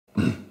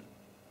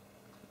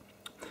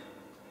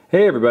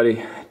Hey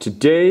everybody,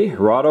 today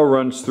Rahdo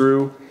runs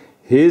through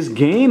his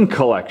game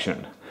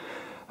collection.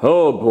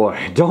 Oh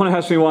boy, don't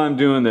ask me why I'm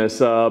doing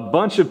this. A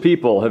bunch of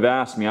people have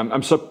asked me,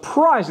 I'm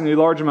surprisingly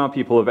large amount of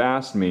people have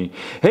asked me,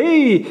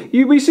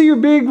 hey, we see your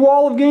big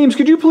wall of games,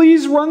 could you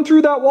please run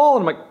through that wall?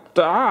 And I'm like,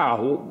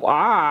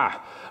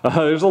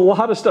 there's a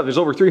lot of stuff. There's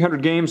over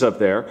 300 games up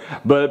there,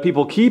 but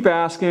people keep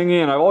asking,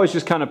 and I've always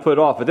just kind of put it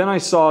off. But then I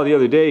saw the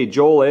other day,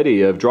 Joel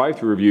Eddy of Drive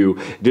Thru Review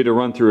did a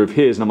run through of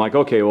his, and I'm like,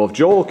 okay, well, if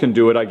Joel can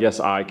do it, I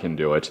guess I can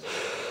do it.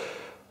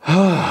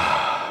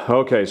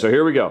 Okay, so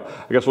here we go.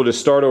 I guess we'll just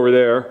start over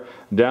there,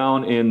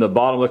 down in the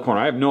bottom left corner.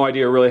 I have no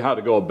idea really how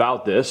to go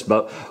about this,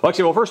 but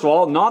actually, well, first of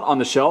all, not on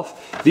the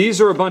shelf.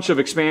 These are a bunch of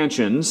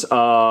expansions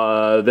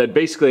that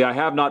basically I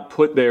have not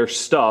put their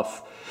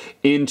stuff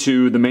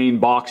into the main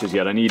boxes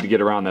yet. I need to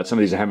get around that. Some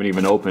of these I haven't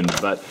even opened,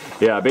 but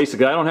yeah,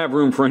 basically I don't have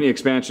room for any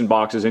expansion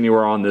boxes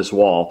anywhere on this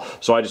wall,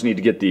 so I just need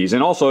to get these.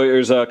 And also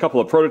there's a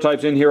couple of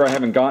prototypes in here I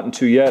haven't gotten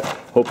to yet,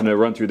 hoping to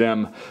run through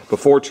them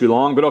before too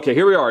long. But okay,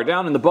 here we are,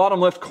 down in the bottom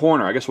left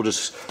corner. I guess we'll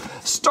just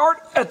start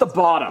at the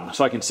bottom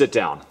so I can sit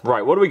down.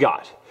 Right, what do we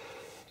got?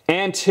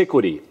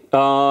 Antiquity.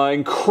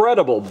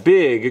 Incredible,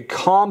 big,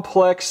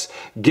 complex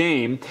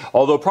game,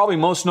 although probably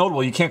most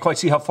notable, you can't quite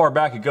see how far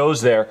back it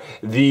goes there,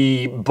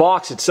 the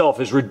box itself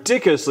is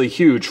ridiculously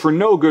huge for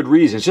no good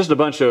reason. It's just a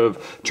bunch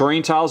of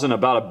terrain tiles and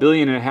about 1.5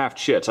 billion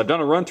chits. I've done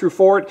a run through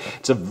for it.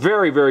 It's a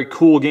very, very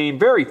cool game,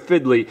 very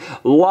fiddly,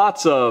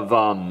 lots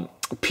of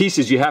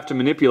pieces you have to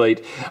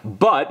manipulate,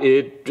 but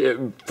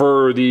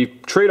for the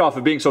trade-off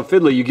of being so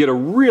fiddly, you get a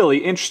really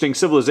interesting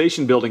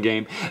civilization building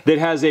game that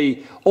has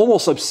a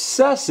almost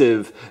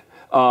obsessive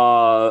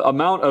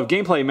amount of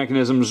gameplay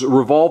mechanisms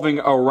revolving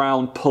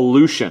around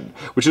pollution,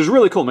 which is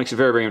really cool. Makes it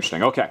very, very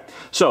interesting. Okay,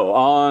 so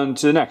on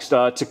to the next.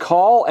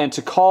 Tikal and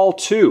Tikal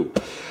II.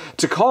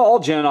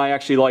 Tikal, Jen and I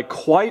actually like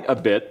quite a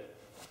bit.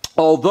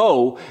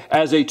 Although,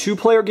 as a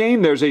two-player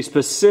game, there's a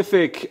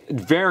specific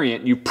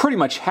variant you pretty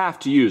much have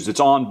to use. It's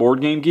on Board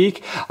Game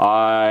Geek. If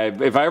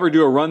I ever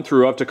do a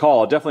run-through of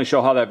Tikal, I'll definitely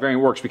show how that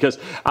variant works, because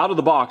out of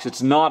the box,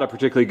 it's not a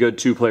particularly good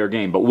two-player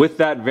game. But with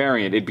that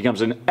variant, it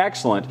becomes an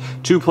excellent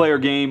two-player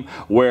game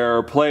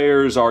where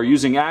players are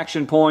using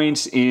action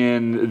points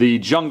in the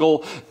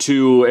jungle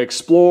to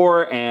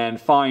explore and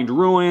find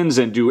ruins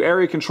and do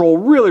area control.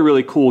 Really,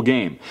 really cool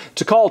game.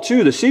 Tikal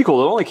II, the sequel,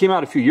 that only came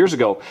out a few years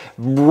ago,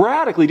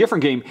 radically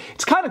different game.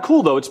 It's kind of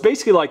cool though. It's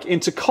basically like in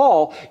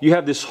Tikal, you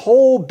have this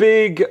whole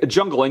big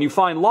jungle and you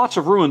find lots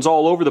of ruins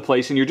all over the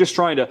place, and you're just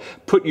trying to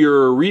put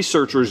your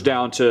researchers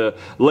down to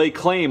lay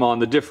claim on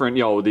the different,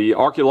 the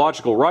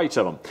archaeological rights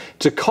of them.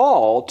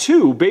 Tikal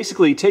II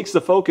basically takes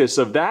the focus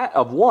of that,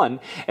 of one,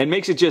 and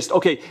makes it just,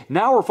 okay,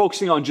 now we're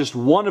focusing on just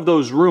one of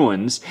those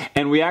ruins,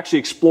 and we actually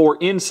explore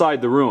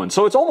inside the ruin.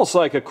 So it's almost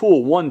like a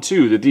cool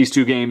 1-2 that these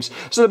two games,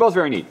 so they're both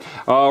very neat.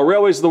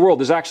 Railways of the World,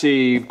 there's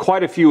actually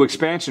quite a few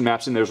expansion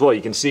maps in there as well.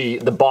 You can see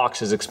the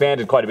box has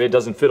expanded quite a bit. It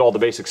doesn't fit all the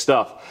basic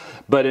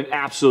stuff, but an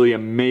absolutely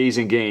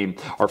amazing game.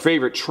 Our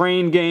favorite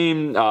train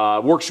game,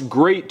 works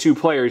great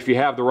two-player if you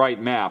have the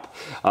right map.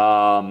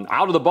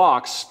 Out of the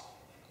box,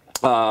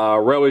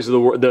 Railways of the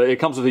World, it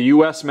comes with a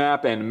US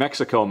map and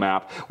Mexico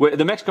map.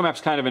 The Mexico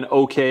map's kind of an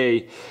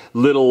okay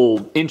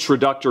little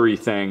introductory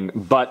thing,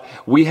 but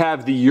we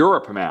have the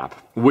Europe map,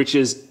 which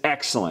is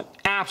excellent.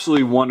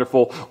 Absolutely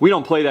wonderful. We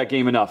don't play that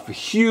game enough.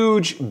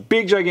 Huge,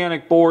 big,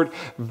 gigantic board.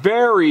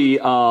 Very,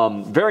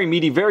 very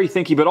meaty, very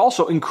thinky, but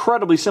also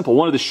incredibly simple.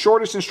 One of the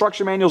shortest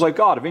instruction manuals I've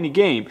got of any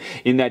game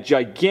in that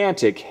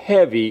gigantic,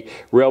 heavy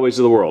Railways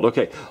of the World.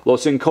 Okay,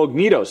 Los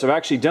Incognitos. I've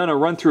actually done a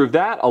run through of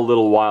that a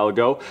little while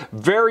ago.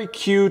 Very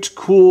cute,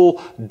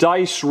 cool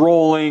dice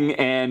rolling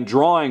and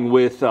drawing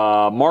with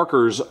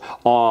markers,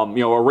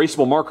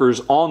 erasable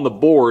markers on the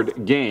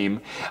board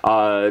game.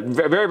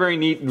 Very, very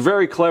neat,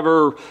 very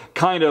clever,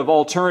 kind of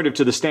alternative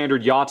to the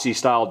standard Yahtzee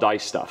style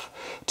dice stuff.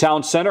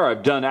 Town Center,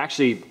 I've done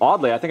actually,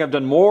 oddly, I think I've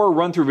done more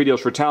run-through videos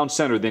for Town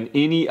Center than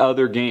any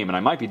other game, and I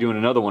might be doing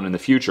another one in the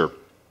future.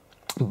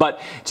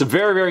 But it's a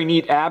very, very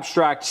neat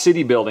abstract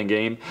city building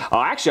game.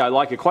 Actually, I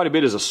like it quite a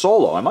bit as a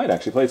solo. I might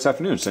actually play it this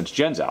afternoon since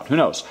Jen's out. Who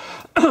knows?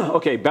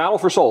 Okay, Battle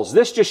for Souls.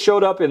 This just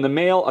showed up in the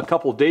mail a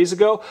couple days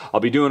ago. I'll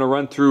be doing a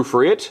run through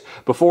for it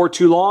before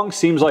too long.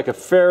 Seems like a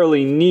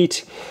fairly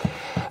neat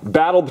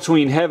battle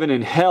between heaven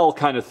and hell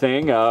kind of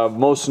thing.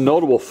 Most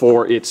notable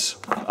for its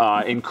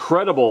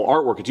incredible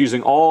artwork. It's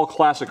using all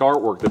classic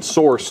artwork that's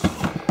sourced.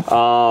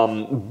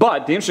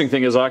 But the interesting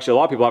thing is actually a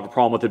lot of people have a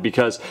problem with it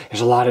because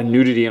there's a lot of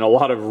nudity and a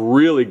lot of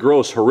really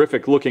gross,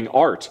 horrific looking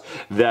art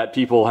that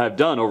people have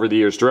done over the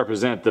years to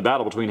represent the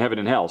battle between heaven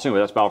and hell. So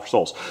anyway, that's Battle for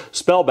Souls.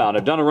 Spellbound,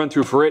 I've done a run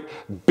through for it.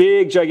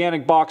 Big,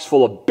 gigantic box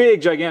full of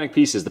big, gigantic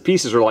pieces. The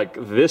pieces are like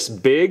this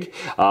big.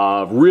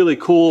 Really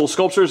cool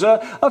sculptures.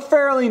 A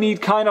fairly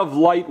neat kind of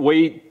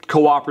lightweight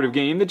cooperative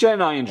game that Jen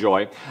and I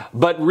enjoy,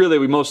 but really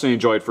we mostly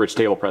enjoy it for its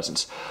table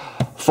presence.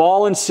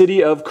 Fallen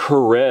City of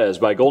Karez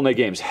by Golden Egg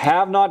Games.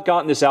 Have not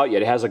gotten this out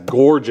yet. It has a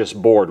gorgeous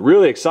board.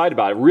 Really excited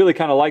about it. Really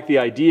kind of like the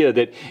idea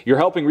that you're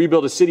helping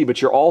rebuild a city,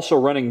 but you're also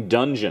running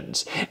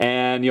dungeons.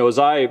 And, you know, as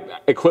I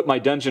equip my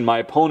dungeon, my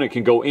opponent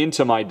can go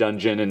into my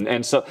dungeon.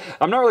 And so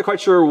I'm not really quite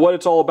sure what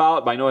it's all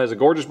about, but I know it has a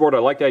gorgeous board. I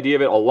like the idea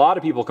of it. A lot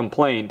of people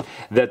complain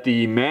that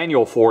the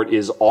manual for it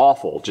is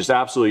awful. Just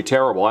absolutely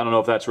terrible. I don't know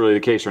if that's really the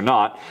case or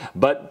not,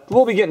 but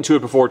we'll be getting to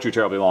it before too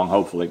terribly long,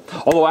 hopefully.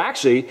 Although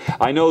actually,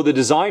 I know the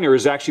designer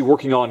is actually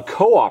working on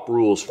co-op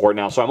rules for it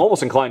now, so I'm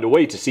almost inclined to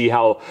wait to see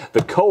how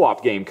the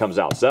co-op game comes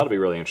out, so that'll be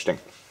really interesting.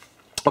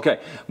 Okay,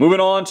 moving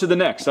on to the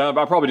next. I'll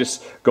probably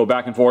just go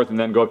back and forth and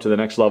then go up to the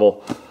next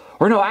level.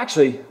 Or no,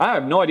 actually, I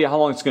have no idea how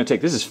long it's going to take.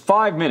 This is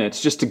 5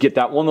 minutes just to get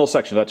that one little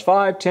section. That's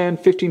 5, 10,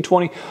 15,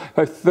 20,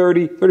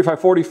 30,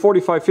 35, 40,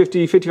 45,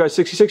 50, 55,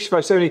 60,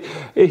 65, 70,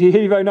 80,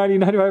 85, 90,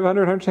 95,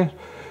 100, 110.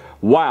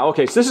 Wow,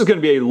 okay, so this is going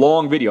to be a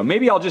long video.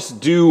 Maybe I'll just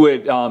do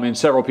it in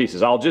several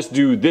pieces. I'll just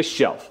do this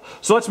shelf.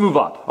 So let's move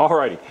up.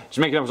 Alrighty, just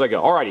make it up as I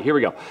go. Alrighty, here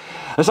we go.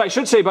 As I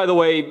should say, by the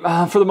way,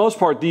 for the most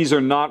part, these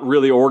are not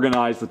really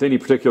organized with any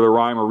particular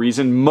rhyme or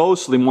reason.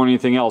 Mostly, more than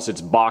anything else,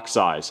 it's box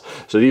size.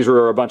 So these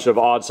are a bunch of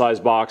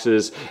odd-sized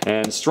boxes,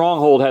 and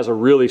Stronghold has a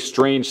really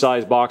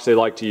strange-sized box they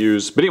like to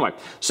use. But anyway,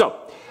 so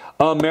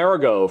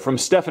Amerigo from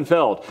Stefan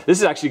Feld. This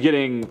is actually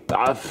getting,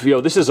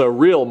 this is a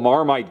real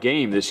Marmite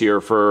game this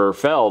year for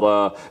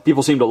Feld.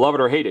 People seem to love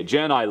it or hate it.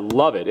 Jen, I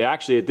love it.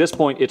 Actually, at this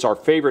point, it's our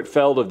favorite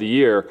Feld of the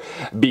year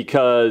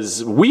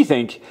because we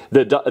think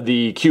that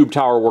the Cube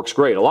Tower works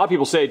great. A lot of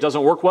people say it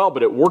doesn't work well,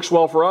 but it works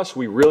well for us.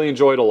 We really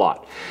enjoy it a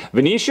lot.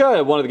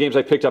 Venetia, one of the games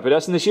I picked up at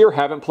Essen this year,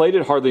 haven't played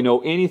it, hardly know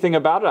anything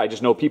about it. I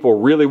just know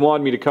people really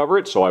wanted me to cover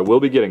it, so I will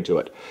be getting to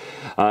it.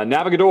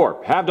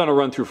 Navegador, have done a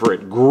run-through for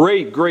it.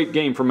 Great, great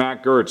game from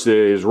Matt Gertz.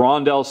 His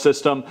rondel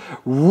system,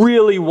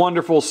 really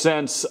wonderful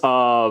sense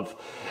of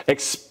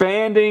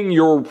expanding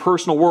your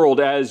personal world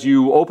as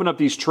you open up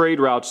these trade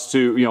routes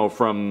to, you know,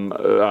 from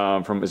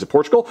is it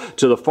Portugal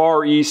to the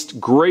Far East.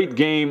 Great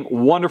game,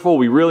 wonderful.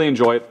 We really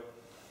enjoy it.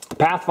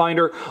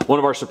 Pathfinder, one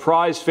of our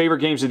surprise favorite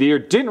games of the year.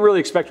 Didn't really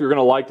expect we were going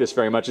to like this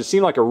very much. It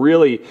seemed like a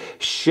really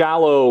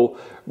shallow,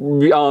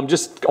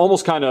 just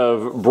almost kind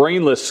of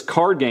brainless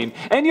card game.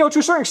 And, you know, to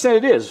a certain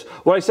extent it is.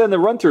 What I said in the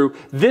run-through,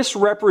 this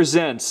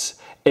represents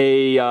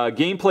a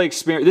gameplay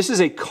experience. This is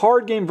a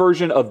card game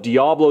version of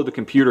Diablo, the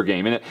computer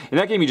game. And in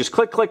that game, you just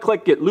click, click,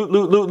 click, get loot,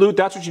 loot, loot, loot.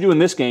 That's what you do in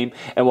this game.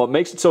 And what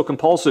makes it so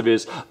compulsive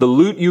is the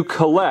loot you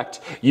collect,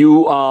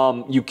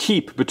 you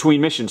keep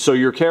between missions. So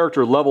your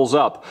character levels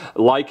up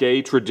like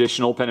a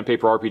traditional pen and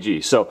paper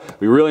RPG. So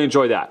we really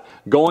enjoy that.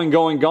 Going,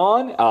 Going,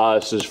 Gone.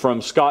 This is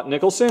from Scott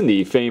Nicholson,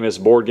 the famous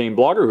board game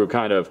blogger who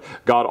kind of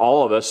got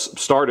all of us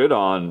started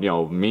on, you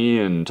know, me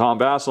and Tom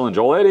Bassel and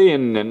Joel Eddy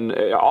and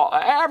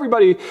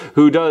everybody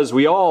who does.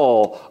 We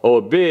all owe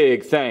a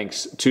big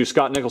thanks to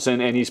Scott Nicholson,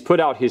 and he's put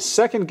out his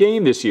second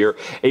game this year,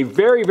 a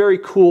very, very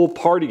cool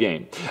party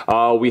game.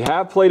 We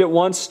have played it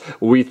once.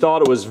 We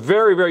thought it was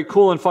very, very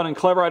cool and fun and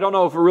clever. I don't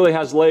know if it really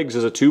has legs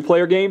as a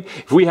two-player game.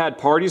 If we had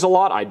parties a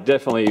lot, I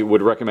definitely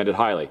would recommend it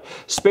highly.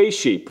 Space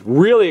Sheep,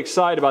 really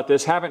excited about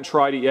this. Haven't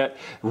tried it yet.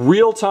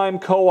 Real-time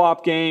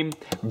co-op game,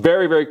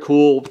 very, very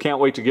cool. Can't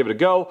wait to give it a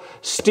go.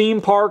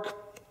 Steam Park.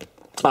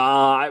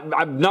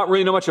 I'm not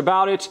really know much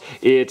about it.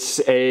 It's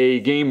a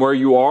game where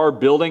you are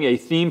building a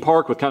theme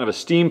park with kind of a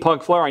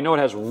steampunk flair. I know it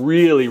has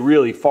really,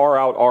 really far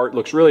out art.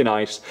 Looks really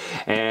nice,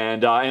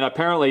 and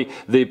apparently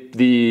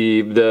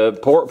the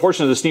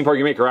portion of the steam park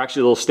you make are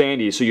actually little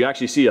standees, so you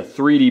actually see a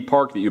 3D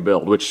park that you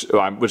build, which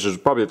is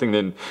probably the thing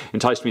that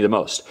enticed me the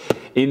most.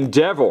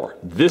 Endeavor.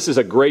 This is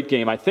a great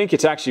game. I think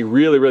it's actually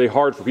really, really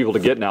hard for people to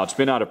get now. It's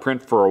been out of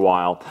print for a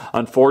while,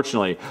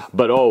 unfortunately,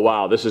 but oh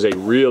wow, this is a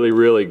really,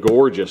 really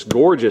gorgeous,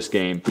 gorgeous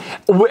game. And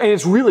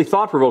it's really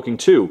thought-provoking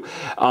too,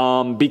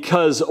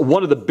 because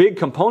one of the big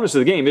components of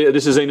the game,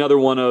 this is another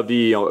one of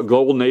the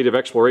global native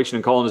exploration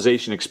and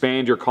colonization,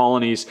 expand your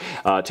colonies,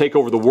 take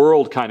over the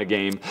world kind of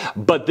game,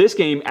 but this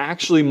game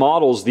actually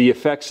models the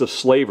effects of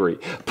slavery.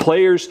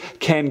 Players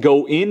can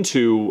go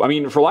into, I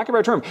mean, for lack of a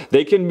better term,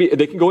 they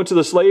can go into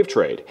the slave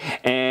trade,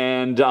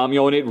 and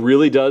and it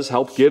really does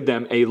help give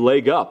them a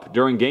leg up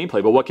during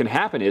gameplay. But what can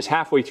happen is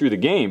halfway through the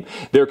game,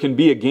 there can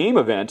be a game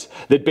event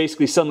that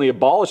basically suddenly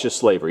abolishes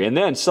slavery, and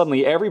then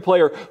suddenly every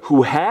player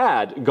who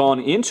had gone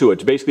into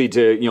it basically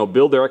to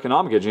build their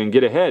economic engine and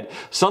get ahead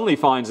suddenly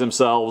finds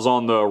themselves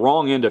on the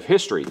wrong end of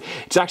history.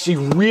 It's actually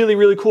really,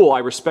 really cool. I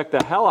respect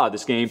the hell out of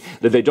this game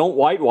that they don't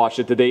whitewash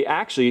it, that they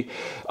actually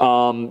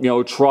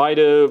try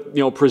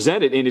to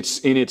present it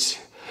in its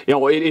you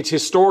know, it's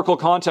historical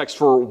context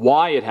for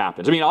why it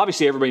happens. I mean,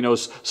 obviously everybody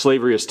knows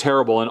slavery is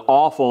terrible and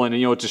awful, and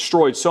you know, it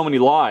destroyed so many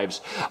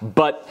lives.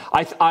 But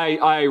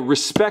I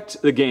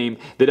respect the game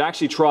that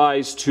actually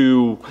tries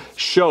to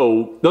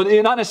show,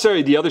 not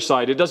necessarily the other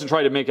side. It doesn't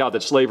try to make out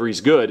that slavery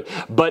is good,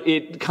 but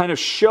it kind of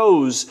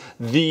shows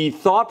the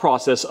thought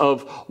process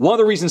of one of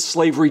the reasons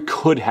slavery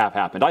could have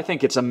happened. I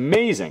think it's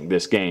amazing,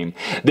 this game,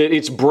 that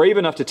it's brave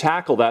enough to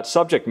tackle that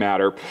subject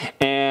matter,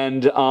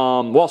 and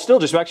while still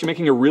just actually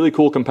making a really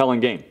cool, compelling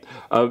game.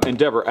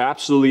 Endeavor,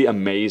 absolutely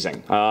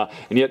amazing. And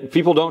yet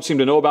people don't seem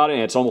to know about it,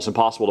 and it's almost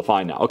impossible to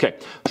find now. Okay,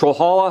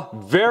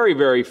 Trollhalla, very,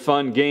 very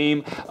fun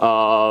game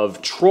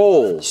of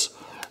trolls.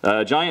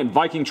 Giant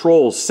Viking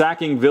trolls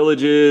sacking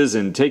villages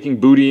and taking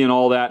booty and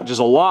all that. Just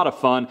a lot of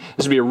fun.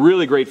 This would be a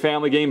really great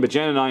family game, but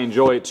Jen and I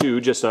enjoy it too,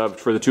 just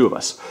for the two of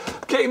us.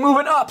 Okay,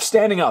 moving up,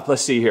 standing up.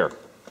 Let's see here.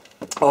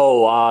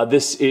 Oh,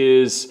 this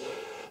is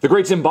the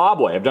Great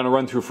Zimbabwe. I've done a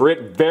run through for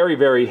it. Very,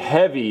 very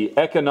heavy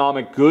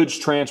economic goods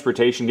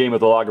transportation game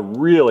with a lot of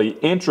really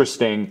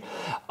interesting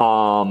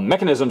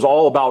mechanisms,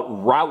 all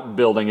about route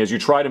building as you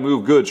try to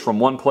move goods from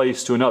one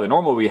place to another.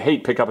 Normally we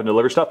hate pick up and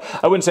deliver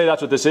stuff. I wouldn't say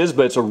that's what this is,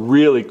 but it's a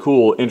really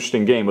cool,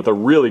 interesting game with a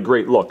really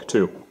great look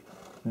too.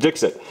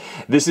 Dixit.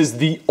 This is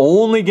the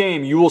only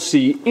game you will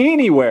see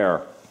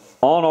anywhere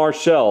on our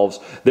shelves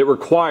that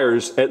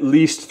requires at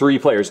least 3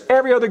 players.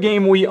 Every other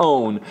game we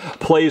own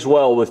plays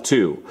well with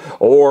 2,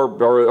 or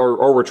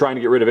we're trying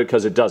to get rid of it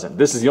because it doesn't.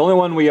 This is the only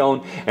one we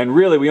own, and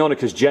really we own it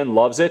because Jen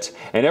loves it,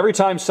 and every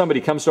time somebody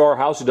comes to our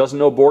house who doesn't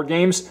know board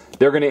games,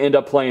 they're going to end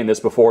up playing this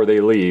before they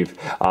leave,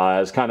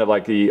 as kind of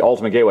like the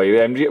ultimate gateway,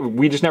 and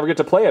we just never get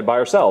to play it by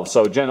ourselves,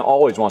 so Jen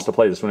always wants to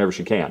play this whenever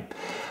she can.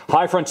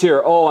 High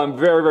Frontier. Oh, I'm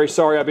very, very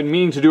sorry. I've been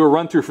meaning to do a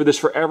run-through for this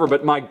forever,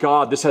 but my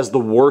God, this has the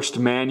worst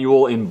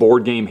manual in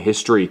board game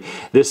history.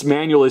 This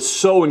manual is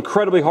so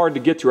incredibly hard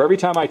to get through. Every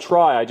time I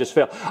try, I just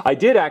fail. I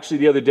did actually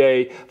the other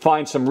day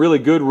find some really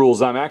good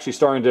rules. I'm actually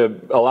starting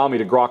to allow me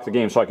to grok the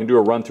game so I can do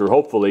a run-through,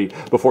 hopefully,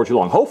 before too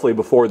long. Hopefully,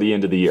 before the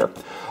end of the year.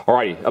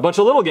 Alrighty, a bunch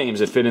of little games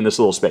that fit in this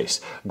little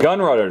space.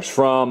 Gunrunners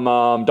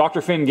from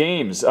Dr. Finn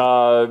Games.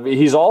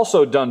 He's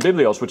also done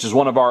Biblios, which is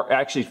one of our,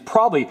 actually,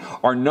 probably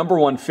our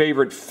 #1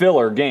 favorite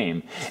filler game.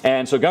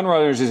 And so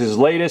Gunrunners is his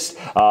latest.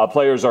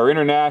 Players are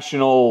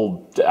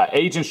international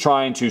agents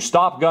trying to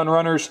stop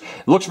gunrunners.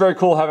 Looks very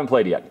cool, haven't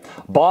played it yet.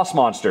 Boss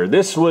Monster.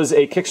 This was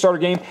a Kickstarter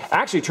game.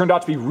 Actually turned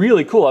out to be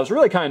really cool. I was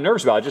really kind of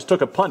nervous about it. I just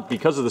took a punt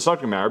because of the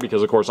subject matter,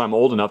 because of course I'm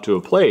old enough to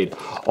have played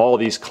all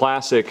these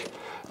classic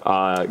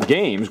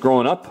games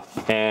growing up,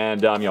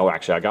 and you know,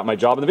 actually I got my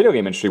job in the video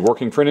game industry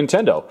working for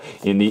Nintendo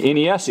in the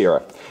NES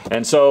era,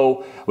 and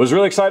so was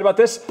really excited about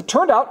this.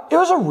 Turned out it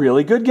was a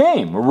really good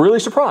game.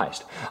 Really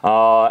surprised,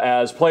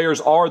 as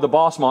players are the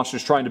boss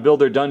monsters trying to build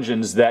their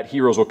dungeons that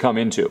heroes will come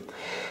into.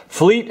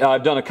 Fleet,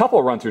 I've done a couple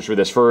of run-throughs for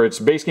this, for its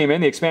base game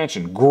and the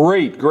expansion.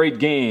 Great, great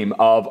game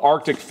of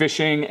Arctic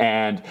fishing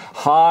and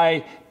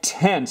high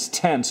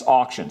tense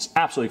auctions.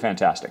 Absolutely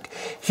fantastic.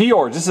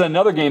 Fjords, this is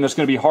another game that's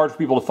going to be hard for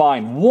people to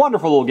find.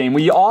 Wonderful little game.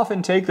 We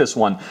often take this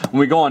one when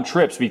we go on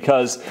trips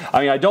because,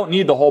 I mean, I don't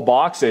need the whole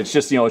box. It's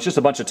just, you know, it's just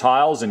a bunch of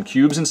tiles and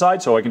cubes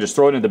inside, so I can just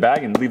throw it in the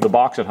bag and leave the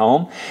box at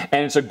home.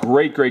 And it's a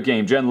great, great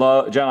game. Jen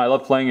and I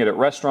love playing it at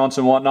restaurants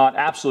and whatnot.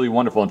 Absolutely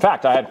wonderful. In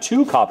fact, I have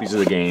 2 copies of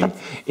the game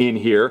in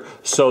here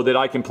so that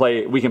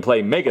we can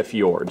play Mega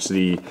Fjords,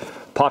 the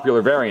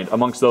popular variant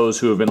amongst those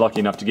who have been lucky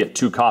enough to get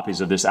 2 copies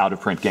of this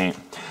out-of-print game.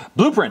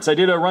 Blueprints, I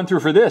did a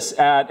run-through for this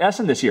at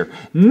Essen this year.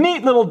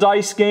 Neat little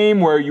dice game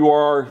where you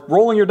are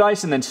rolling your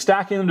dice and then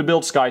stacking them to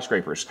build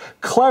skyscrapers.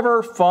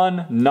 Clever,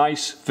 fun,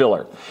 nice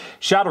filler.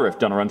 Shadow Rift,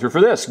 done a run-through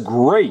for this.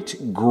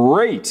 Great,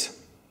 great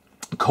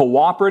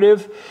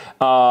cooperative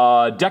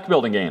deck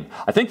building game.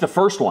 I think the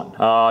first one, you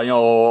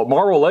know,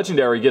 Marvel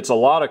Legendary gets a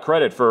lot of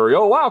credit for,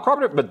 oh wow,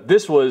 cooperative, but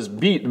this was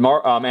beat,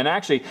 and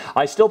actually,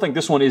 I still think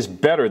this one is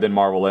better than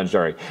Marvel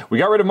Legendary. We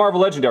got rid of Marvel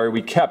Legendary,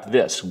 we kept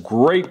this.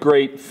 Great,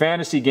 great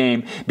fantasy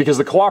game, because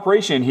the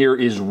cooperation here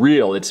is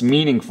real, it's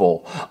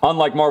meaningful.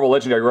 Unlike Marvel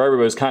Legendary, where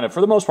everybody's kind of, for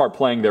the most part,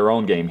 playing their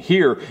own game.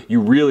 Here, you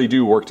really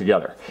do work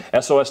together.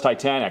 SOS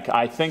Titanic,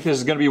 I think this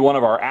is going to be one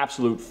of our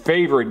absolute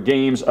favorite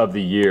games of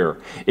the year.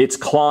 It's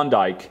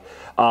Klondike.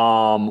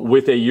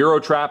 With a Euro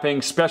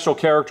trapping, special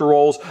character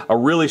roles, a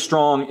really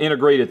strong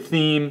integrated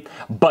theme,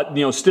 but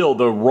you know, still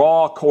the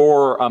raw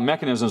core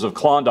mechanisms of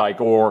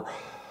Klondike, or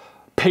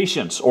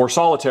Patience, or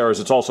Solitaire as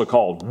it's also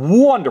called.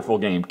 Wonderful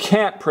game.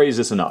 Can't praise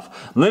this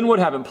enough. Linwood,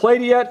 haven't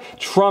played it yet.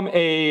 From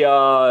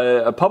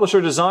a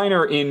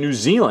publisher-designer in New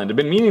Zealand. I've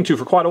been meaning to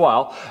for quite a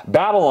while.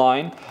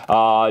 Battleline.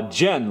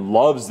 Jen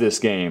loves this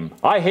game.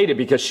 I hate it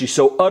because she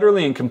so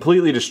utterly and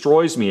completely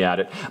destroys me at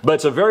it. But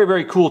it's a very,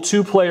 very cool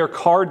 2-player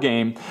card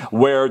game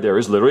where there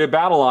is literally a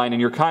battle line and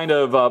you're kind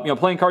of you know,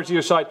 playing cards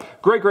either side.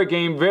 Great, great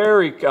game.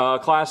 Very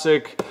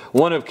classic.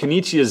 One of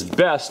Kenichi's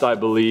best, I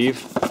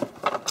believe.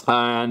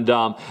 And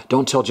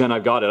don't tell Jen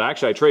I've got it.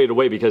 Actually, I traded it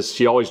away because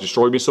she always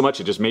destroyed me so much,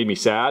 it just made me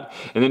sad.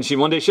 And then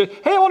one day she said,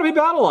 hey, I want to be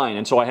Battleline.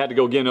 And so I had to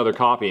go get another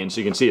copy. And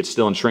so you can see it's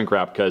still in shrink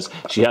wrap because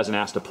she hasn't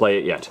asked to play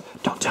it yet.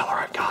 Don't tell her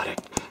I've got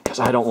it.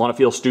 because I don't want to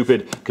feel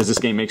stupid, because this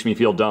game makes me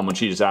feel dumb when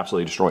she just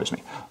absolutely destroys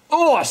me.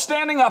 Oh,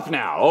 standing up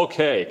now.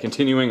 Okay,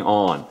 continuing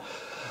on.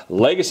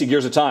 Legacy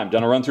Gears of Time,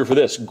 done a run through for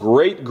this.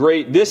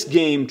 Great. This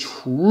game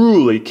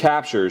truly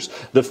captures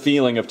the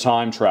feeling of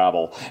time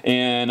travel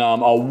in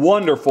a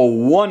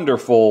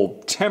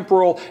wonderful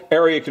temporal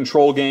area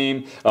control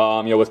game,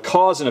 with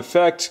cause and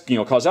effect,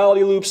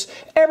 causality loops,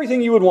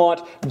 everything you would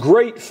want.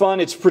 Great fun.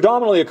 It's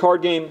predominantly a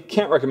card game.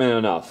 Can't recommend it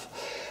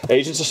enough.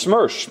 Agents of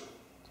Smersh.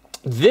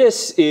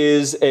 This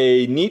is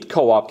a neat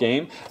co-op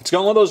game. It's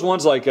got one of those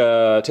ones like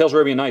Tales of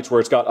Arabian Nights where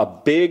it's got a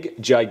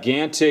big,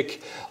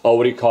 gigantic,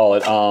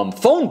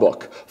 phone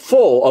book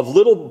full of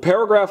little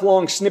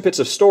paragraph-long snippets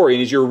of story.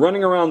 And as you're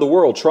running around the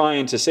world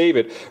trying to save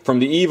it from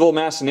the evil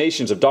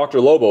machinations of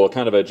Dr. Lobo, a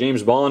kind of a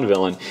James Bond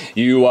villain,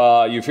 you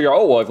figure,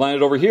 oh, well, I've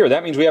landed over here.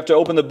 That means we have to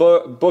open the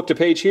book to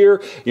page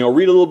here,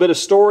 read a little bit of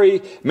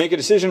story, make a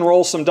decision,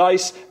 roll some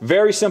dice.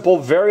 Very simple,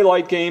 very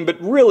light game, but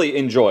really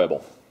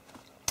enjoyable.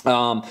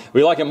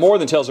 We like it more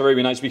than Tales of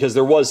Arabian Nights because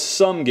there was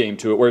some game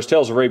to it, whereas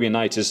Tales of Arabian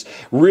Nights is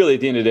really,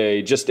 at the end of the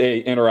day, just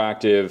a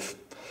interactive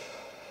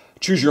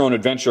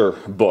choose-your-own-adventure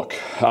book,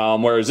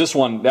 whereas this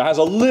one has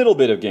a little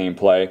bit of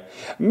gameplay.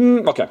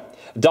 Okay.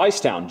 Dice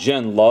Town.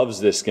 Jen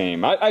loves this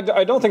game. I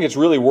don't think it's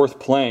really worth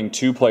playing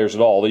 2 players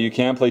at all, although you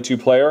can play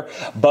 2-player,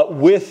 but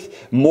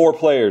with more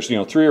players, 3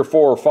 or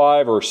 4 or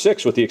 5 or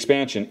 6 with the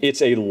expansion,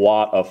 it's a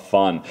lot of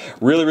fun.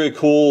 Really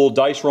cool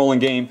dice rolling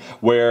game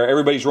where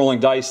everybody's rolling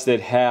dice that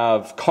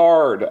have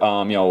card,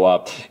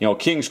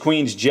 kings,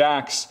 queens,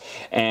 jacks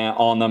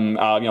on them,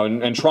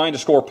 and trying to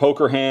score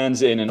poker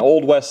hands in an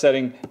Old West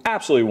setting.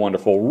 Absolutely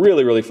wonderful.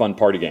 Really fun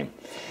party game.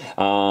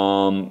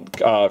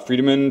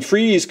 Friedemann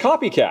Freeze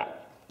Copycat.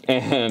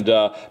 And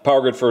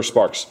Power Grid First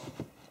Sparks.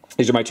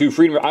 These are my 2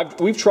 Friedemann.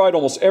 We've tried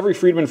almost every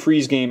Friedemann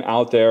Freeze game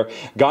out there,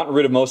 gotten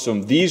rid of most of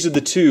them. These are the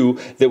 2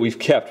 that we've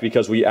kept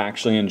because we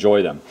actually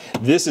enjoy them.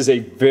 This is a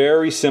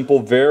very simple,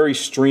 very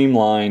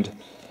streamlined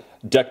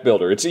deck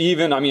builder. It's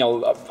even,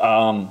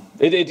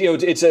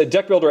 it's a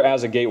deck builder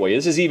as a gateway.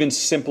 This is even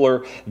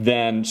simpler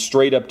than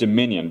straight up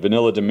Dominion,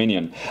 vanilla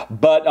Dominion.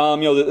 But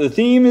the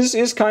theme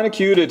is kind of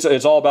cute.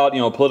 It's all about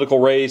political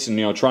race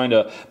and trying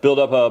to build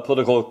up a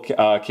political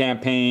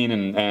campaign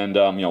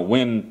and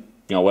win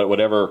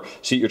whatever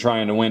seat you're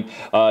trying to win.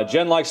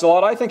 Jen likes it a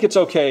lot. I think it's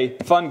okay.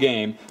 Fun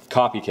game.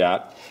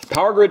 Copycat.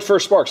 Power Grid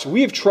First Sparks.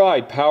 We've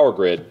tried Power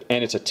Grid,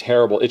 and it's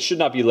it should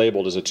not be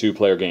labeled as a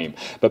 2-player game.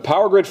 But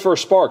Power Grid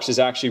First Sparks is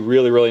actually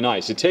really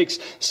nice. It takes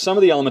some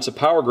of the elements of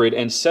Power Grid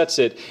and sets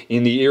it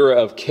in the era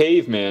of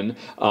cavemen,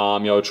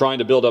 trying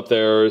to build up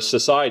their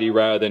society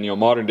rather than,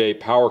 modern day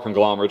power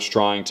conglomerates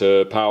trying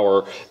to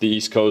power the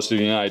East Coast of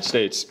the United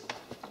States.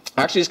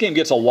 Actually, this game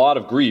gets a lot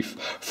of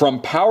grief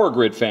from Power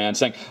Grid fans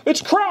saying,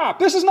 it's crap,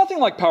 this is nothing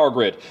like Power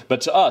Grid.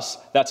 But to us,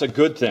 that's a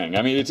good thing.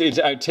 I mean,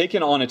 it's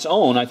taken on its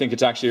own. I think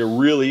it's actually a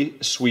really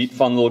sweet,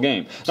 fun little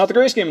game. Not the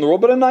greatest game in the world,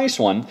 but a nice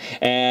one.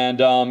 And,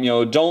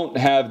 don't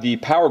have the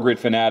Power Grid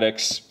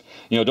fanatics,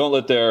 don't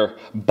let their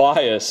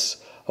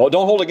bias... Well,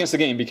 don't hold against the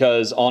game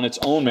because on its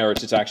own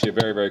merits, it's actually a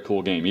very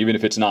cool game, even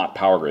if it's not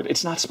Power Grid.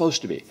 It's not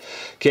supposed to be.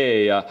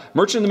 Okay,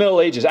 Merchant in the Middle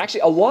Ages.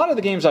 Actually, a lot of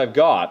the games I've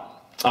got,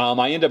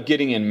 I end up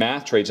getting in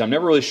math trades. I'm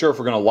never really sure if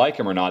we're going to like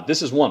them or not.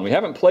 This is one. We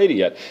haven't played it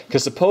yet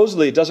because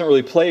supposedly it doesn't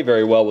really play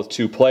very well with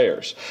 2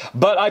 players.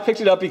 But I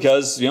picked it up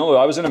because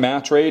I was in a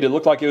math trade. It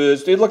looked like it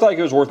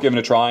was worth giving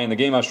a try, and the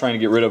game I was trying to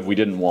get rid of we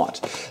didn't want.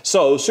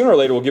 So sooner or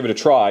later we'll give it a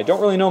try.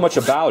 Don't really know much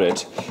about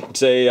it.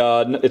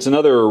 It's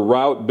another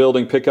route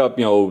building pickup.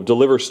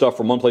 Deliver stuff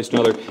from one place to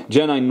another.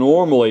 Jen, I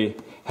normally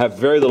have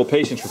very little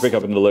patience for pick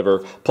up and deliver.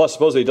 Plus,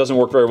 supposedly it doesn't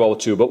work very well with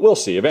 2, but we'll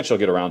see. Eventually I'll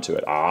get around to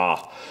it.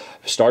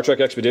 Star Trek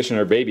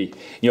Expeditionary, baby.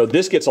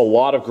 This gets a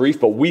lot of grief,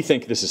 but we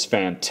think this is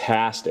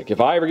fantastic. If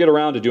I ever get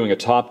around to doing a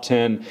top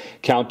 10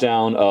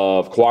 countdown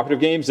of cooperative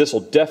games, this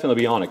will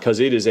definitely be on it because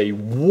it is a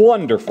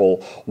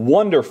wonderful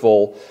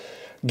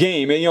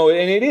game. And,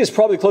 and it is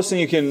probably the closest thing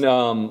you can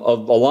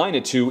align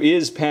it to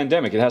is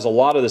Pandemic. It has a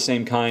lot of the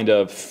same kind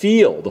of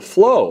feel, the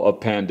flow of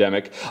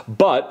Pandemic,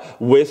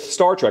 but with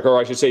Star Trek, or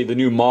I should say the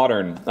new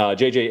modern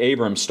J.J.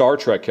 Abrams Star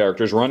Trek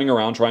characters running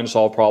around trying to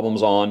solve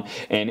problems on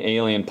an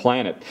alien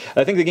planet.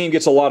 I think the game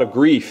gets a lot of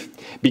grief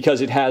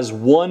because it has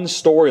one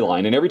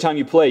storyline, and every time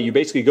you play, you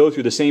basically go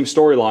through the same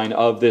storyline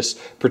of this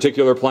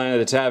particular planet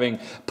that's having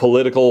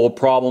political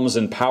problems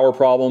and power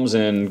problems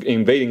and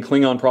invading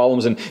Klingon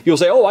problems, and you'll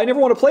say, oh, I never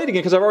want to play it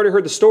again because I've already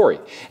heard the story.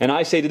 And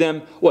I say to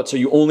them, what, so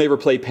you only ever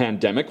play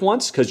Pandemic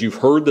once because you've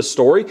heard the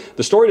story?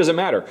 The story doesn't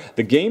matter.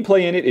 The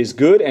gameplay in it is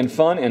good and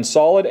fun and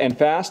solid and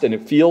fast, and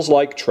it feels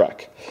like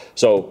Trek.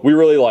 So we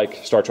really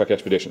like Star Trek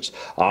Expeditions.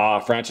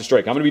 Francis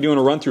Drake. I'm going to be doing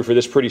a run-through for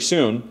this pretty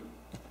soon.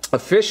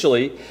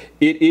 Officially,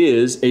 it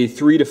is a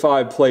 3 to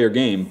 5 player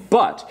game,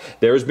 but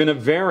there has been a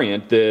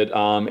variant that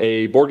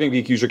a Board Game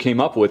Geek user came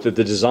up with that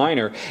the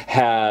designer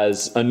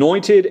has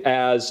anointed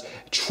as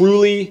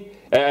truly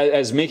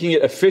as making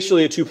it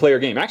officially a 2-player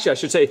game. Actually, I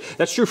should say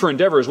that's true for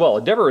Endeavor as well.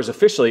 Endeavor is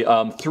officially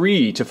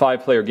 3 to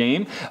 5-player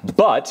game,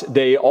 but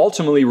they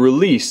ultimately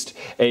released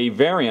a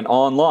variant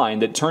online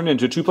that turned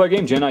into a 2-player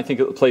game. Jen, I think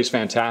it plays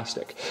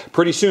fantastic.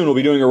 Pretty soon we'll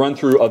be doing a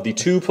run-through of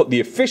the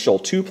official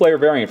 2-player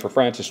variant for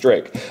Francis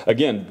Drake.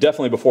 Again,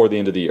 definitely before the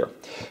end of the year.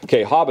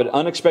 Okay, Hobbit,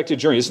 Unexpected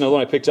Journey. This is another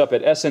one I picked up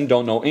at Essen.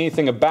 Don't know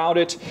anything about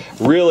it.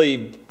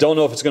 Really don't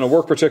know if it's going to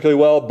work particularly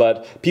well,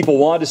 but people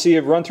wanted to see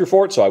a run-through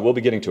for it, so I will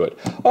be getting to it.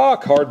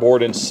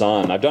 Cardboard and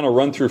Sun. I've done a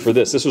run-through for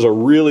this. This was a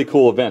really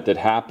cool event that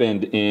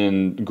happened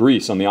in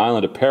Greece on the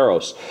island of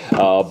Paros.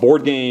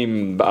 Board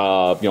game,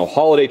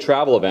 holiday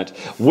travel event,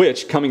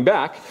 which, coming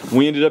back,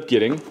 we ended up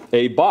getting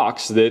a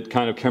box that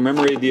kind of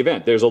commemorated the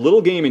event. There's a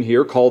little game in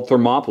here called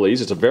Thermopylae.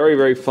 It's a very,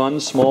 very fun,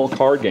 small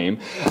card game,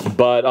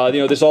 but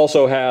this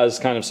also has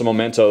kind of some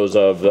mementos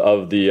of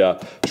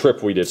the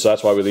trip we did, so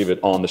that's why we leave it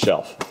on the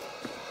shelf.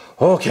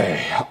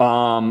 Okay,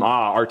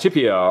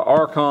 Artipia,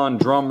 Archon,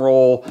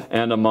 Drumroll,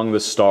 and Among the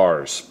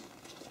Stars.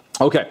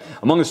 Okay,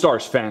 Among the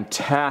Stars,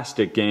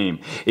 fantastic game.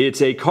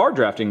 It's a card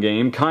drafting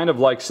game, kind of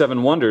like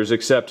Seven Wonders,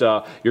 except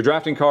you're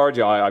drafting cards.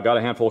 I got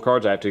a handful of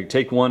cards. I have to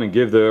take one and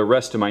give the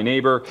rest to my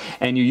neighbor.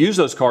 And you use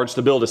those cards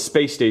to build a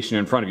space station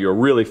in front of you, a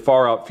really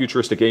far-out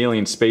futuristic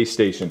alien space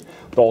station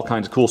with all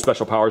kinds of cool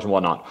special powers and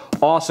whatnot.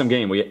 Awesome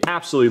game. We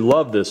absolutely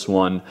love this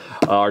one,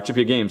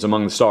 Artipia Games,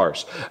 Among the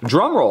Stars.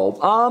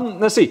 Drumroll,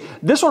 let's see.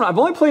 This one, I've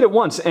only played it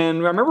once, and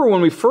I remember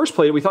when we first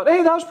played it, we thought,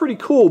 hey, that was pretty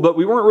cool, but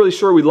we weren't really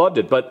sure we loved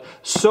it. But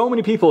so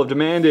many people have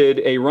demanded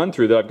a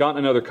run-through that I've gotten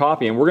another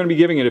copy, and we're going to be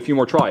giving it a few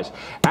more tries.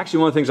 Actually,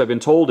 one of the things I've been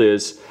told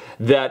is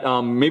that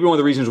maybe one of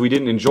the reasons we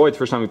didn't enjoy it the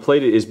first time we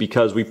played it is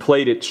because we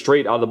played it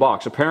straight out of the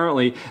box.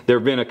 Apparently, there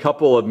have been a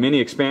couple of mini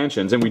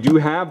expansions, and we do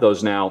have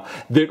those now,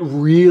 that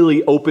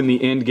really open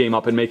the end game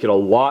up and make it a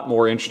lot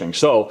more interesting.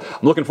 So I'm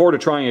looking forward to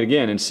trying it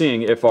again and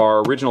seeing if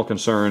our original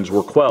concerns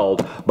were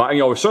quelled. But we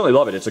certainly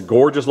love it. It's a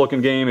gorgeous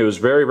looking game. It was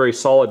very, very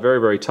solid,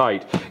 very, very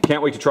tight.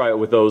 Can't wait to try it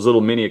with those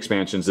little mini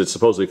expansions that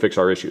supposedly fix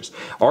our issues.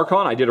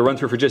 Archon, I did a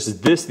run-through for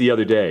just this the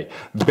other day.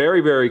 Very,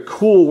 very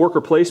cool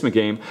worker placement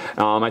game.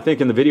 I think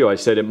in the video I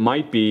said it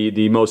might be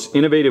the most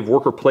innovative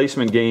worker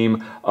placement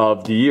game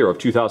of the year of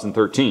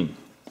 2013.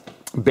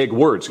 Big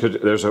words,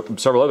 because there's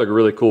several other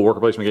really cool worker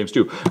placement games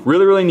too.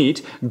 Really, really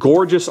neat.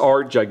 Gorgeous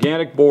art,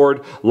 gigantic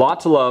board, lot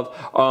to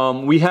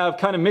love. We have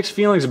kind of mixed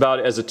feelings about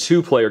it as a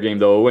 2-player game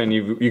though, and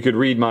you could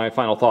read my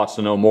final thoughts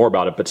to know more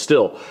about it, but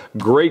still,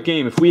 great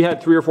game. If we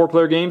had 3 or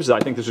 4-player games, I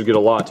think this would get a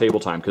lot of table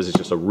time because it's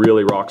just a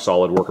really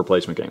rock-solid worker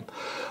placement game.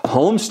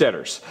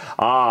 Homesteaders.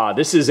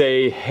 This is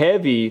a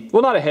heavy,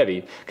 well not a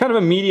heavy, kind of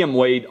a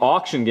medium-weight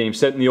auction game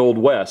set in the Old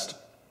West.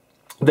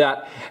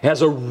 That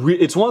has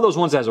it's one of those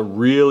ones that has a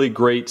really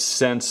great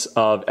sense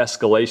of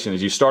escalation.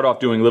 As you start off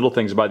doing little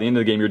things, by the end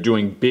of the game you're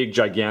doing big,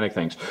 gigantic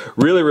things.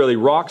 Really, really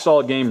rock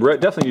solid game.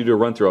 Definitely need to do a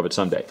run through of it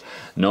someday.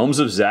 Gnomes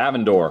of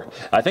Zavandor.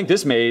 I think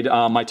this made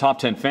my top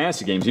 10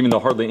 fantasy games, even though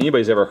hardly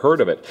anybody's ever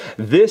heard of it.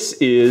 This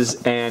is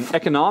an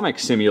economic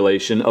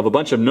simulation of a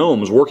bunch of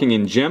gnomes working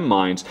in gem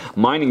mines,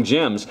 mining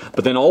gems,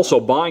 but then also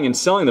buying and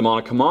selling them on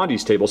a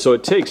commodities table. So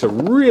it takes a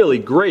really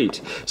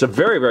great, it's a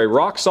very, very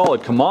rock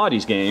solid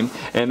commodities game,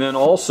 and then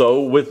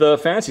also with the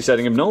fantasy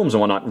setting of gnomes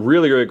and whatnot.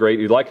 Really, really great.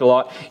 You like it a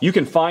lot. You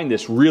can find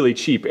this really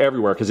cheap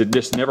everywhere because it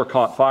just never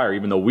caught fire,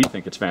 even though we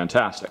think it's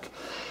fantastic.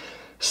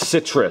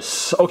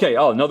 Citrus. Okay,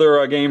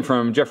 another game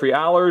from Jeffrey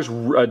Allers,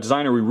 a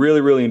designer we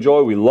really, really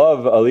enjoy. We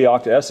love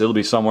Leocta S. It'll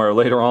be somewhere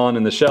later on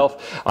in the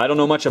shelf. I don't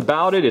know much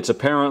about it. It's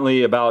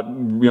apparently about,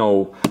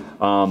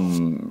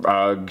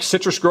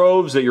 citrus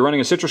groves, that you're running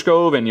a citrus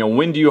grove, and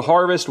when do you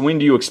harvest, when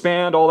do you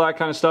expand, all that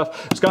kind of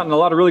stuff. It's gotten a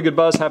lot of really good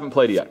buzz. Haven't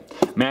played it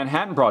yet.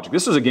 Manhattan Project.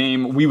 This is a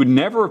game we would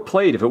never have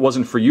played if it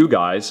wasn't for you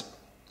guys.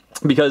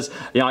 Because,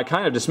 I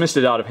kind of dismissed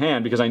it out of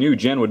hand because I knew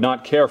Jen would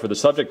not care for the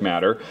subject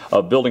matter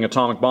of building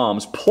atomic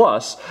bombs.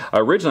 Plus,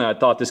 originally I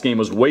thought this game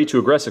was way too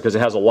aggressive because it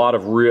has a lot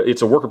of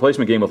it's a worker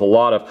placement game with a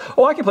lot of,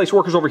 I can place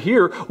workers over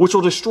here which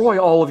will destroy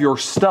all of your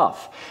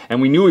stuff. And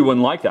we knew we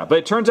wouldn't like that. But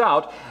it turns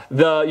out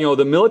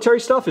the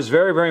military stuff is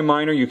very, very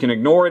minor. You can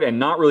ignore it and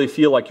not really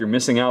feel like you're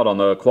missing out on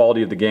the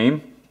quality of the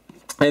game.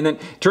 And then,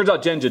 it turns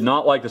out Jen did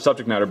not like the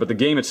subject matter, but the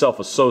game itself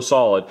was so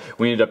solid,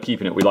 we ended up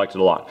keeping it. We liked it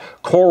a lot.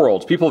 Core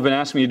Worlds. People have been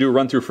asking me to do a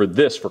run-through for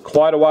this for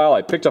quite a while.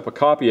 I picked up a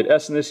copy at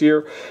Essen this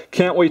year.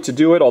 Can't wait to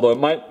do it, although it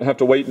might have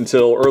to wait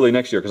until early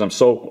next year because I'm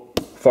so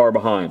far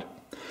behind.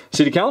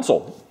 City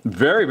Council.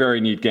 Very,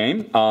 very neat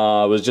game.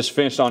 Was just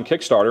finished on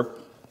Kickstarter.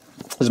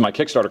 This is my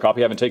Kickstarter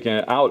copy. I haven't taken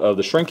it out of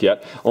the shrink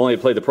yet. Only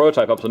played the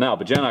prototype up to now.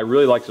 But Jen and I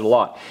really liked it a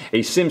lot. A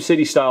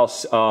SimCity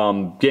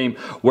style game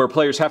where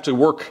players have to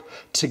work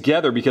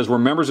together because we're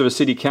members of a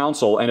city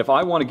council. And if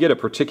I want to get a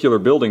particular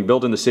building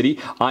built in the city,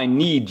 I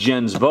need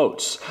Jen's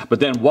votes.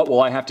 But then what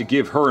will I have to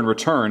give her in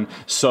return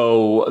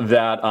so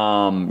that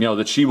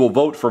that she will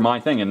vote for my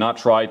thing and not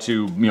try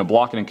to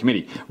block it in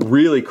committee?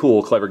 Really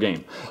cool, clever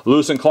game.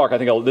 Lewis and Clark. I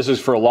think this is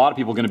for a lot of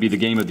people going to be the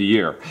game of the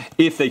year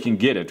if they can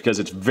get it because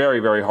it's very,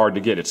 very hard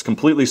to get. It's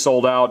completely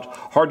sold out,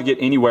 hard to get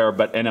anywhere,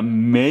 but an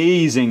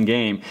amazing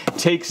game.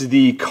 Takes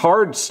the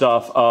card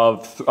stuff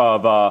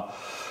of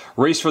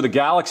Race for the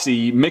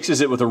Galaxy,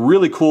 mixes it with a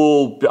really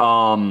cool,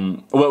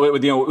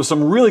 with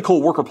some really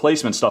cool worker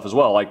placement stuff as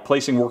well, like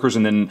placing workers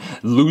and then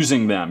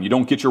losing them. You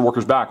don't get your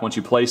workers back once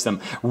you place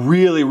them.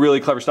 Really,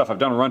 really clever stuff. I've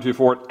done a run through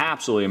for it.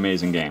 Absolutely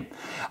amazing game.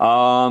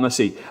 Let's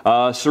see.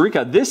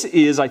 Sarika, this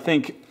is, I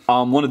think,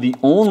 one of the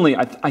only,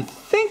 I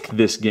think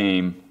this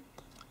game,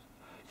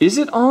 is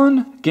it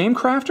on Game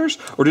Crafters,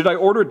 or did I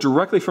order it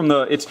directly from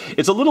the?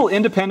 It's a little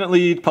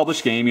independently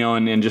published game, you know,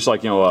 and just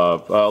like, you know,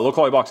 a low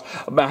quality box.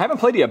 But I haven't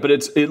played it yet. But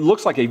it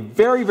looks like a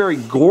very, very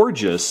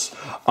gorgeous.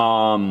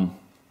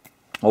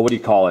 Well, what do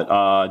you call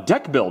it?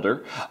 Deck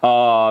builder,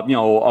 you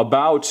know,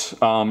 about,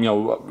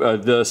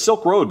 the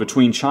Silk Road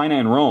between China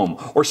and Rome,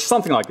 or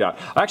something like that.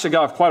 I actually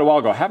got it quite a while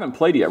ago. I haven't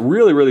played it yet.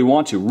 Really, really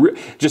want to.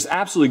 Just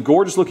absolutely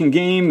gorgeous looking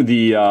game.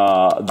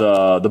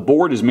 The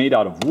board is made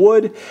out of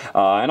wood,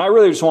 and I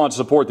really just want to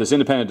support this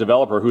independent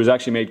developer who's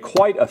actually made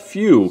quite a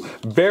few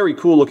very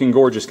cool looking,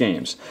 gorgeous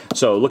games.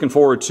 So looking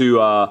forward to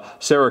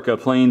Sarika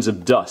Plains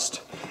of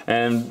Dust.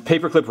 And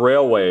Paperclip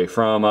Railway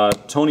from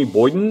Tony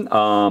Boyden,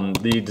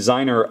 the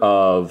designer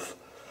of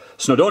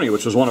Snowdonia,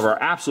 which was one of our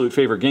absolute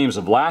favorite games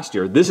of last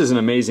year. This is an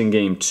amazing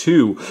game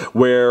too,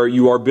 where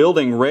you are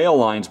building rail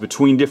lines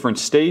between different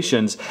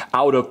stations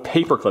out of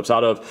paper clips,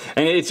 and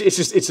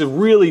it's a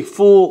really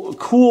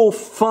cool,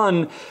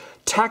 fun,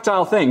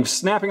 tactile thing,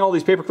 snapping all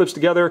these paper clips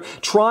together,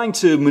 trying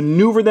to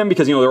maneuver them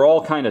because, you know, they're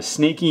all kind of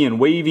snaky and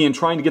wavy, and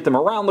trying to get them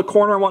around the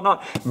corner and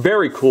whatnot.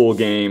 Very cool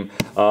game.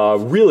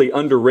 Really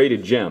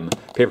underrated gem,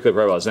 Paperclip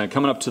Rebels. And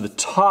coming up to the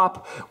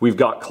top, we've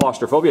got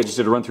Claustrophobia. I just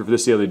did a run through for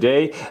this the other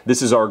day.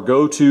 This is our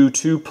go-to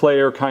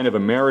two-player kind of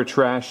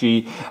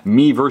Ameritrashy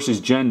me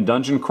versus Jen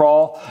dungeon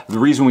crawl. The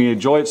reason we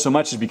enjoy it so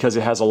much is because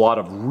it has a lot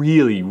of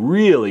really,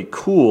 really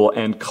cool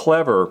and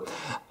clever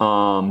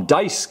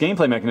dice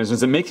gameplay mechanisms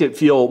that makes it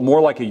feel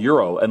more like a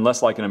Euro and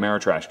less like an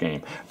Ameritrash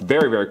game.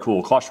 Very, very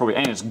cool. Claustrophobia,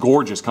 and it's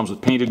gorgeous. Comes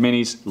with painted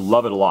minis.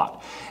 Love it a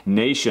lot.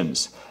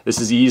 Nations. This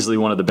is easily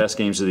one of the best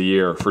games of the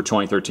year for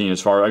 2013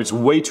 as far as, it's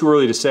way too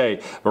early to say,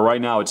 but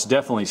right now it's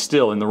definitely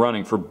still in the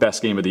running for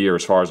best game of the year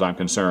as far as I'm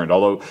concerned.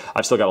 Although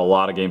I've still got a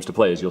lot of games to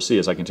play, as you'll see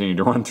as I continue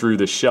to run through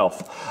this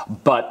shelf.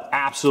 But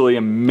absolutely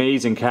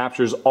amazing,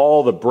 captures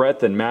all the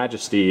breadth and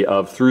majesty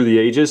of Through the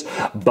Ages,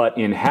 but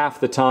in half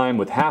the time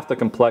with half the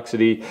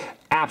complexity.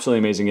 Absolutely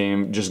amazing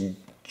game. Just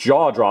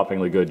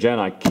jaw-droppingly good. Jen,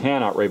 I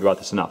cannot rave about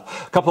this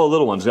enough. A couple of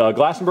little ones.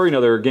 Glastonbury,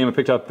 another game I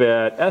picked up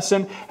at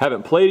Essen.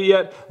 Haven't played it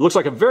yet. Looks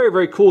like a very,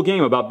 very cool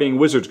game about being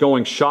wizards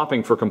going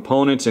shopping for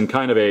components and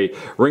kind of a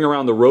ring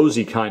around the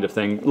rosy kind of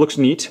thing. Looks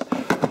neat.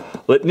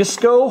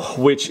 Letnisko,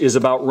 which is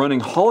about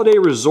running holiday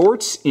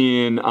resorts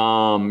in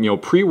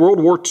pre-World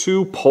War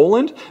II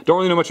Poland. Don't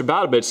really know much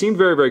about it, but it seemed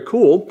very, very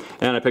cool.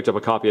 And I picked up a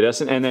copy at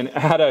Essen. And then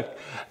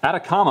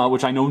Atacama,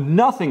 which I know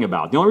nothing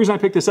about. The only reason I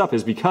picked this up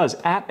is because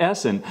at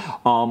Essen,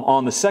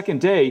 on the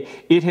second day,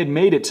 it had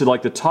made it to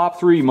like the top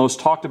 3 most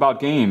talked about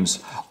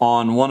games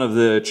on one of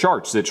the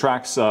charts that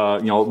tracks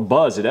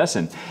buzz at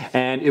Essen.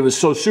 And it was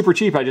so super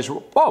cheap, I just,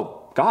 whoa.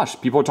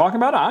 Gosh, people are talking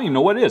about it? I don't even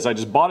know what it is. I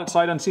just bought it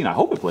sight unseen. I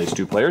hope it plays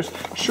 2 players.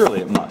 Surely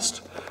it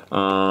must.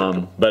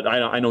 But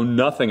I know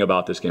nothing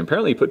about this game.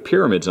 Apparently you put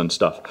pyramids on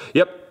stuff.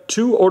 Yep,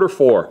 2 order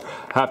 4.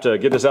 Have to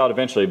get this out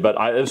eventually, but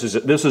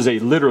this is a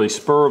literally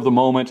spur of the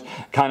moment,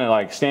 kind of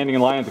like standing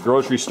in line at the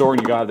grocery store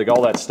and you got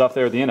all that stuff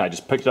there at the end. I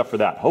just picked it up for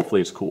that. Hopefully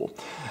it's cool.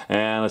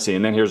 And let's see,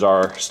 and then here's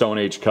our Stone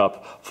Age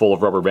cup full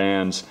of rubber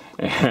bands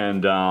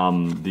and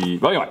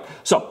well, anyway,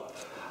 so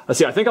let's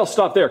see, I think I'll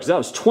stop there because that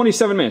was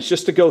 27 minutes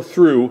just to go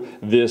through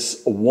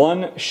this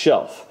one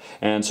shelf.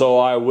 And so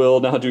I will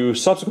now do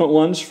subsequent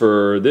ones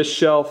for this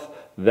shelf,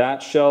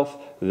 that shelf,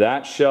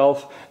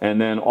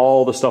 and then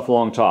all the stuff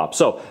along top.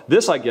 So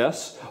this, I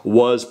guess,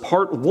 was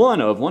part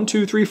 1 of 1,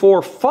 2, 3,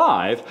 4,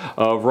 5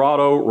 of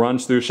Rahdo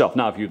Runs Through Shelf.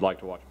 Now, if you'd like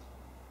to watch.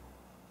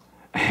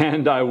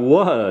 And I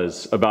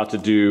was about to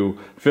do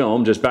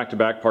film, just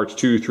back-to-back parts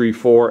 2, 3,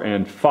 4,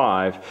 and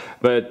 5.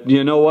 But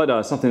you know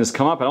what? Something has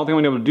come up. I don't think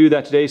I'm going to be able to do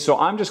that today, so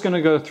I'm just going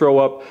to go throw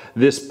up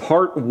this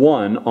part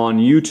 1 on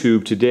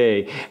YouTube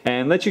today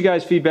and let you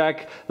guys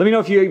feedback. Let me know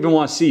if you even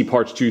want to see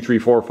parts 2, 3,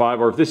 4,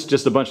 5, or if this is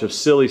just a bunch of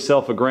silly,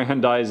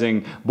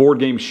 self-aggrandizing board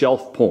game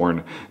shelf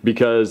porn,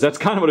 because that's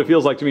kind of what it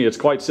feels like to me. It's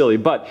quite silly.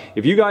 But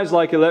if you guys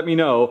like it, let me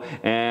know,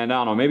 and I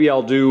don't know, maybe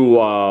I'll do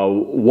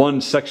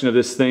one section of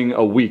this thing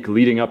a week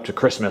leading up to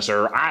Christmas,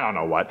 or I don't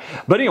know what.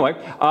 But anyway,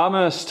 I'm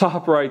going to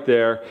stop right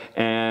there,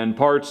 and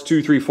parts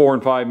 2, 3, 4,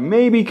 and 5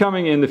 may be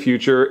coming in the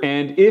future,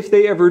 and if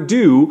they ever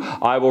do,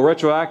 I will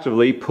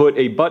retroactively put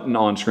a button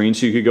on screen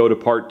so you could go to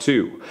part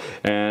 2.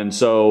 And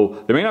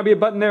so there may not be a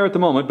button there at the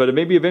moment, but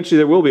maybe eventually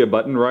there will be a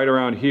button right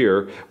around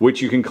here,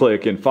 which you can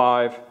click in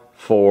 5,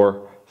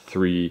 4,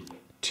 3,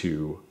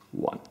 2,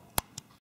 1.